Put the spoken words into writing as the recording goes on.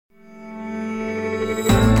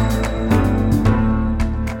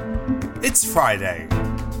It's Friday,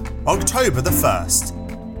 October the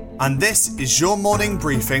 1st, and this is your morning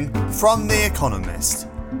briefing from The Economist.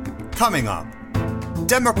 Coming up,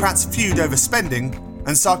 Democrats feud over spending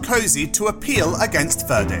and Sarkozy to appeal against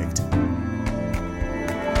verdict.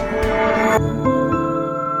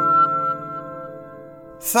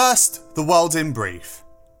 First, the world in brief.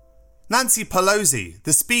 Nancy Pelosi,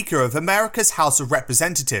 the Speaker of America's House of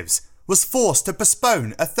Representatives, was forced to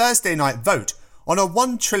postpone a Thursday night vote on a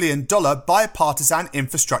 $1 trillion bipartisan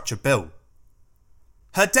infrastructure bill.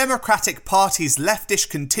 Her Democratic Party's leftish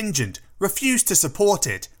contingent refused to support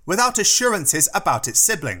it without assurances about its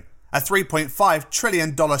sibling, a $3.5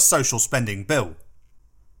 trillion social spending bill.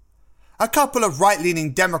 A couple of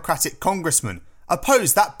right-leaning Democratic congressmen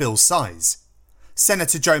opposed that bill's size.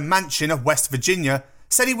 Senator Joe Manchin of West Virginia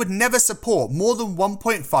said he would never support more than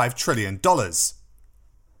 $1.5 trillion.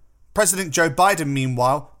 President Joe Biden,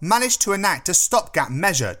 meanwhile, managed to enact a stopgap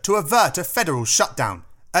measure to avert a federal shutdown,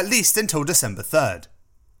 at least until December 3rd.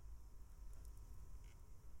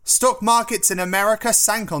 Stock markets in America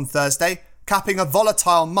sank on Thursday, capping a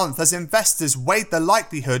volatile month as investors weighed the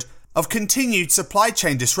likelihood of continued supply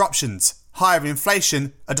chain disruptions, higher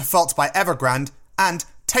inflation, a default by Evergrande, and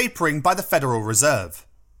tapering by the Federal Reserve.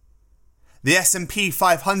 The S&P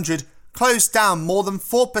 500 closed down more than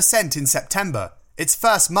 4% in September, its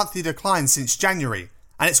first monthly decline since January,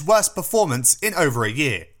 and its worst performance in over a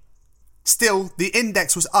year. Still, the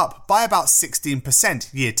index was up by about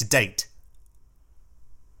 16% year to date.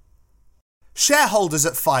 Shareholders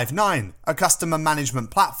at Five9, a customer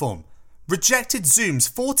management platform, rejected Zoom's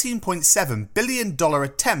 $14.7 billion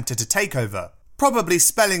attempt at a takeover, probably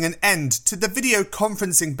spelling an end to the video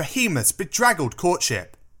conferencing behemoth's bedraggled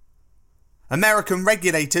courtship. American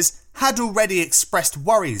regulators had already expressed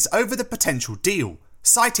worries over the potential deal,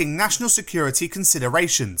 citing national security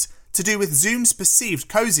considerations to do with Zoom's perceived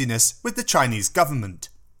coziness with the Chinese government.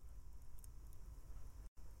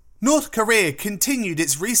 North Korea continued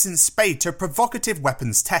its recent spate of provocative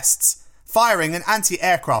weapons tests, firing an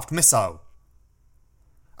anti-aircraft missile.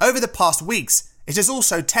 Over the past weeks, it has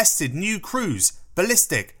also tested new cruise,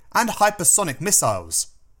 ballistic, and hypersonic missiles.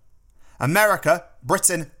 America,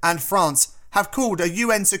 Britain, and France have called a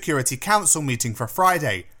UN Security Council meeting for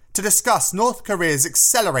Friday to discuss North Korea's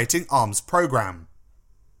accelerating arms program.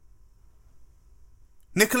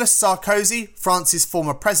 Nicolas Sarkozy, France's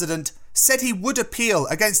former president, said he would appeal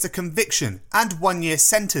against a conviction and one-year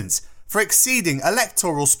sentence for exceeding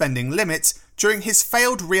electoral spending limits during his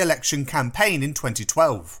failed re-election campaign in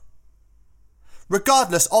 2012.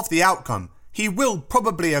 Regardless of the outcome, he will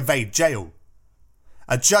probably evade jail.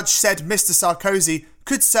 A judge said Mr. Sarkozy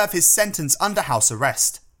could serve his sentence under house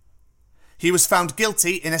arrest. He was found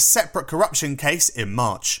guilty in a separate corruption case in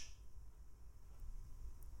March.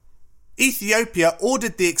 Ethiopia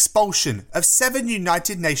ordered the expulsion of 7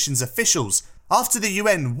 United Nations officials after the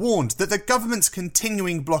UN warned that the government's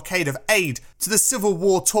continuing blockade of aid to the civil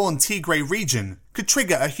war-torn Tigray region could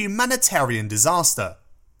trigger a humanitarian disaster.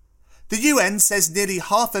 The UN says nearly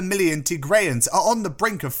 500,000 Tigrayans are on the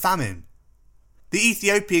brink of famine. The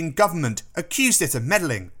Ethiopian government accused it of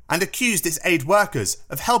meddling and accused its aid workers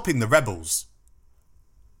of helping the rebels.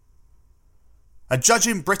 A judge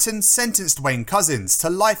in Britain sentenced Wayne Couzens to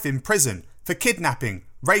life in prison for kidnapping,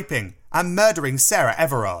 raping, and murdering Sarah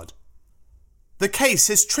Everard. The case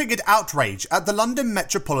has triggered outrage at the London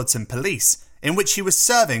Metropolitan Police, in which he was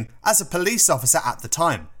serving as a police officer at the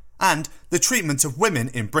time, and the treatment of women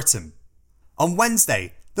in Britain. On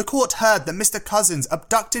Wednesday, the court heard that Mr. Couzens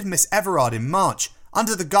abducted Miss Everard in March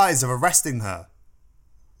under the guise of arresting her.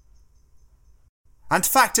 And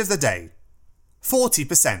fact of the day,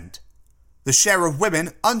 40%. The share of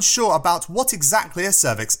women unsure about what exactly a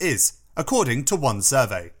cervix is, according to one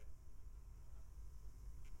survey.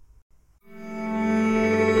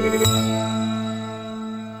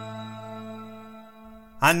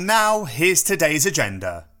 And now here's today's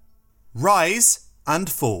agenda. Rise and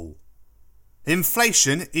fall.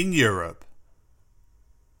 Inflation in Europe.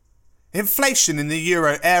 Inflation in the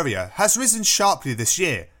euro area has risen sharply this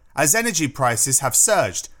year as energy prices have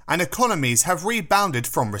surged and economies have rebounded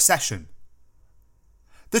from recession.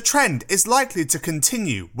 The trend is likely to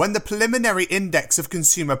continue when the preliminary index of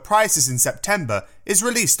consumer prices in September is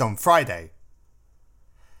released on Friday.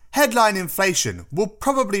 Headline inflation will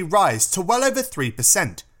probably rise to well over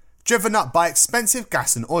 3%, driven up by expensive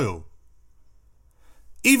gas and oil.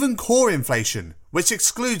 Even core inflation, which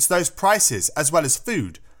excludes those prices as well as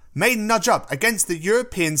food, may nudge up against the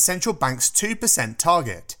European Central Bank's 2%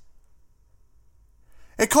 target.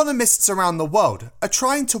 Economists around the world are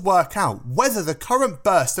trying to work out whether the current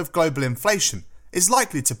burst of global inflation is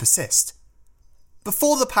likely to persist.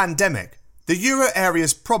 Before the pandemic, the euro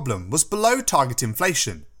area's problem was below target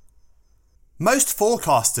inflation. Most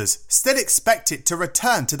forecasters still expect it to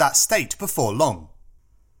return to that state before long.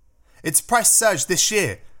 Its price surge this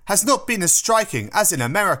year has not been as striking as in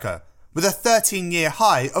America, with a 13-year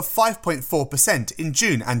high of 5.4% in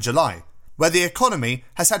June and July, where the economy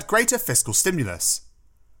has had greater fiscal stimulus.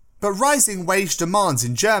 But rising wage demands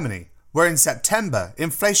in Germany, where in September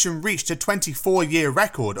inflation reached a 24-year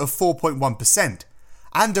record of 4.1%,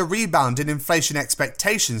 and a rebound in inflation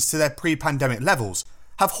expectations to their pre-pandemic levels,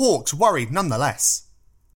 have hawks worried nonetheless.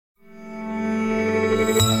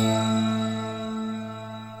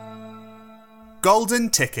 Golden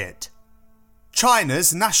Ticket.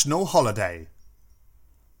 China's national holiday.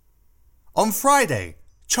 On Friday,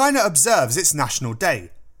 China observes its National Day,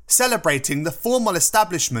 celebrating the formal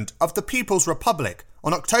establishment of the People's Republic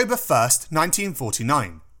on October 1st,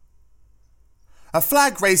 1949. A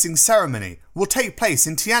flag-raising ceremony will take place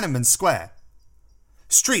in Tiananmen Square.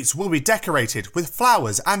 Streets will be decorated with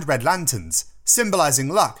flowers and red lanterns, symbolising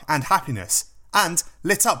luck and happiness, and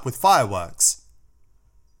lit up with fireworks.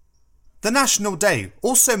 The National Day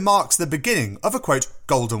also marks the beginning of a quote,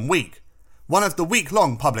 Golden Week, one of the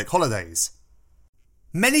week-long public holidays.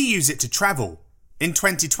 Many use it to travel. In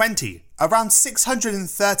 2020, around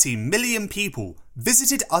 630 million people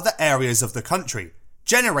visited other areas of the country,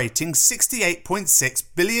 generating $68.6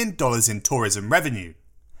 billion in tourism revenue.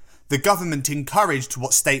 The government encouraged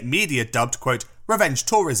what state media dubbed, quote, revenge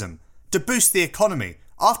tourism, to boost the economy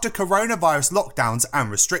after coronavirus lockdowns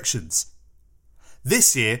and restrictions.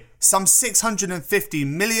 This year, some 650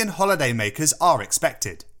 million holidaymakers are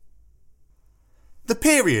expected. The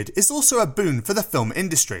period is also a boon for the film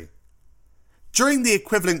industry. During the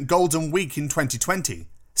equivalent Golden Week in 2020,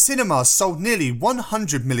 cinemas sold nearly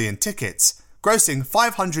 100 million tickets, grossing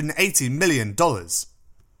 $580 million.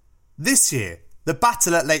 This year, the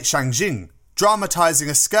battle at Lake Changjin, dramatising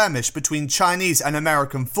a skirmish between Chinese and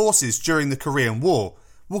American forces during the Korean War,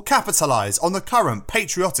 will capitalise on the current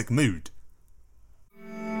patriotic mood.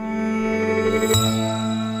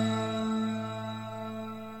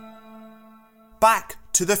 Back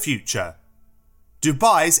to the future.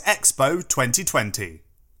 Dubai's Expo 2020.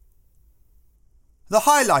 The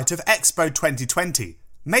highlight of Expo 2020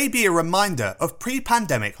 may be a reminder of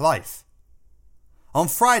pre-pandemic life. On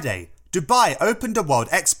Friday, Dubai opened a World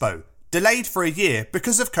Expo, delayed for a year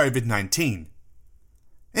because of COVID-19.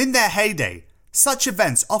 In their heyday, such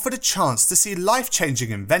events offered a chance to see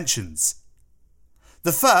life-changing inventions.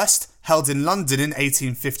 The first, held in London in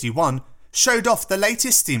 1851, showed off the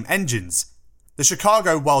latest steam engines. The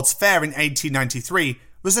Chicago World's Fair in 1893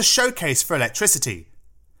 was a showcase for electricity.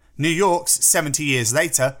 New York's 70 years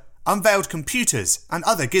later unveiled computers and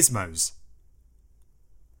other gizmos.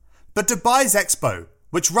 But Dubai's Expo,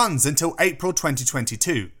 which runs until April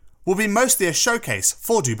 2022, will be mostly a showcase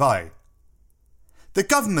for Dubai. The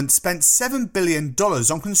government spent $7 billion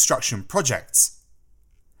on construction projects.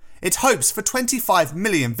 It hopes for 25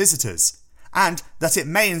 million visitors, and that it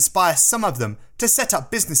may inspire some of them to set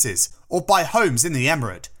up businesses or buy homes in the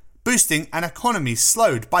emirate, boosting an economy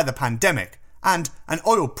slowed by the pandemic and an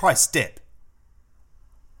oil price dip.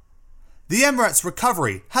 The Emirates'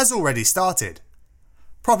 recovery has already started.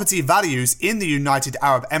 Property values in the United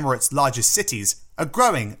Arab Emirates' largest cities are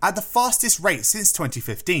growing at the fastest rate since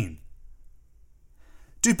 2015.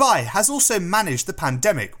 Dubai has also managed the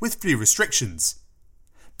pandemic with few restrictions.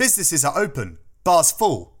 Businesses are open, bars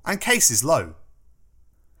full, and cases low.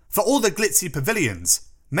 For all the glitzy pavilions,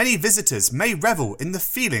 many visitors may revel in the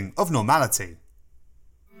feeling of normality.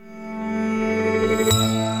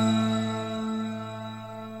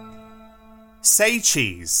 Say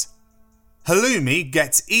cheese. Halloumi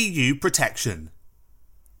gets EU protection.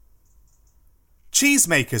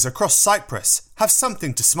 Cheesemakers across Cyprus have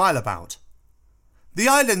something to smile about. The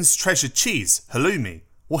island's treasured cheese, halloumi,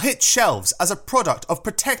 will hit shelves as a product of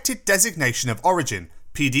Protected Designation of Origin,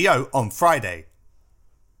 PDO, on Friday.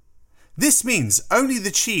 This means only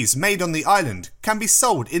the cheese made on the island can be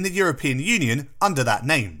sold in the European Union under that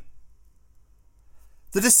name.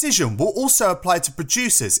 The decision will also apply to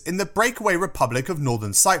producers in the breakaway Republic of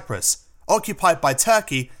Northern Cyprus, occupied by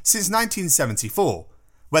Turkey since 1974,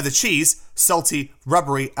 where the cheese, salty,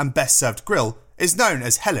 rubbery and best served grill, is known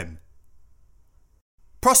as helim.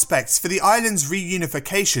 Prospects for the island's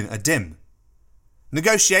reunification are dim.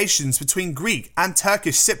 Negotiations between Greek and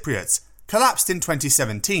Turkish Cypriots collapsed in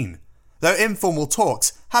 2017, though informal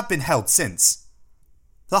talks have been held since.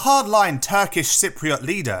 The hardline Turkish Cypriot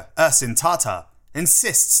leader, Ersin Tatar,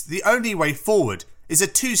 insists the only way forward is a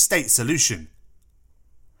two-state solution.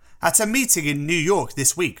 At a meeting in New York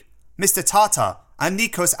this week, Mr. Tatar and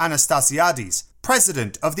Nikos Anastasiadis,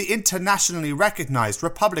 president of the internationally recognised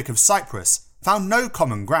Republic of Cyprus, found no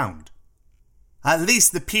common ground. At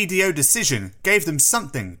least the PDO decision gave them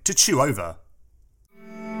something to chew over.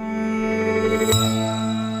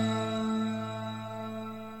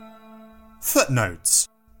 Footnotes: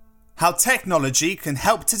 How technology can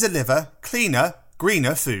help to deliver cleaner,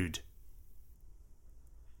 greener food.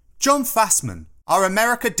 John Fassman, our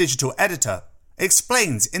America Digital editor,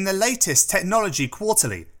 explains in the latest Technology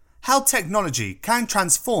Quarterly how technology can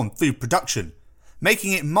transform food production,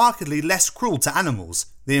 making it markedly less cruel to animals,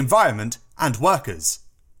 the environment, and workers.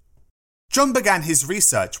 John began his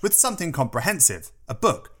research with something comprehensive, a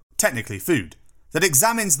book, Technically Food, that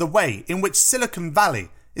examines the way in which Silicon Valley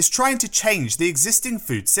is trying to change the existing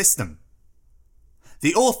food system.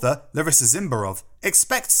 The author, Larissa Zimbarov,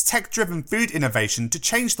 expects tech-driven food innovation to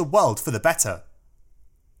change the world for the better.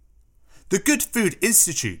 The Good Food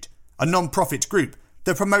Institute, a non-profit group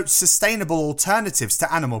that promotes sustainable alternatives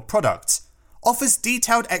to animal products, offers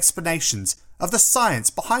detailed explanations of the science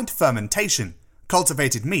behind fermentation,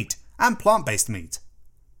 cultivated meat, and plant-based meat.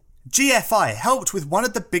 GFI helped with one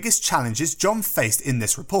of the biggest challenges John faced in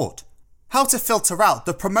this report: how to filter out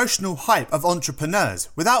the promotional hype of entrepreneurs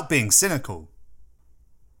without being cynical.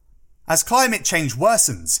 As climate change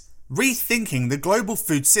worsens, rethinking the global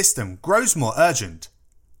food system grows more urgent.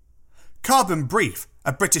 Carbon Brief,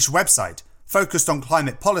 a British website focused on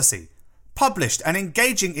climate policy, published an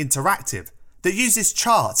engaging interactive that uses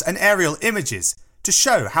charts and aerial images to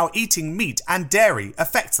show how eating meat and dairy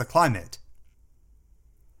affects the climate.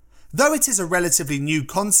 Though it is a relatively new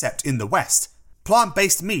concept in the West,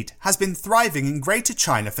 plant-based meat has been thriving in Greater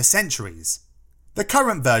China for centuries. The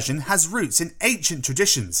current version has roots in ancient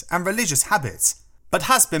traditions and religious habits, but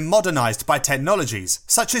has been modernised by technologies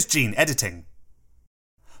such as gene editing.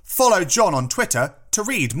 Follow John on Twitter to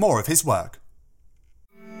read more of his work.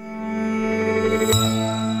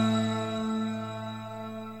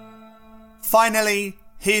 Finally,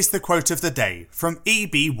 here's the quote of the day from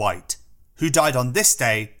E.B. White, who died on this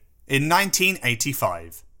day in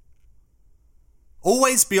 1985.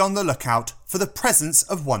 Always be on the lookout for the presence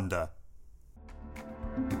of wonder.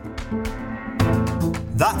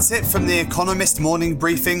 That's it from the Economist morning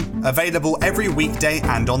briefing, available every weekday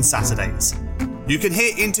and on Saturdays. You can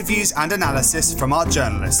hear interviews and analysis from our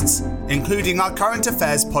journalists, including our current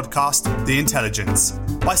affairs podcast, The Intelligence,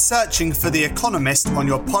 by searching for The Economist on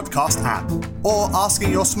your podcast app, or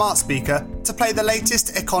asking your smart speaker to play the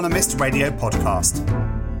latest Economist radio podcast.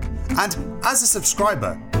 And as a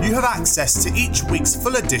subscriber, you have access to each week's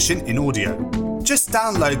full edition in audio. Just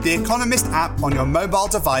download the Economist app on your mobile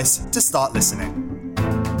device to start listening.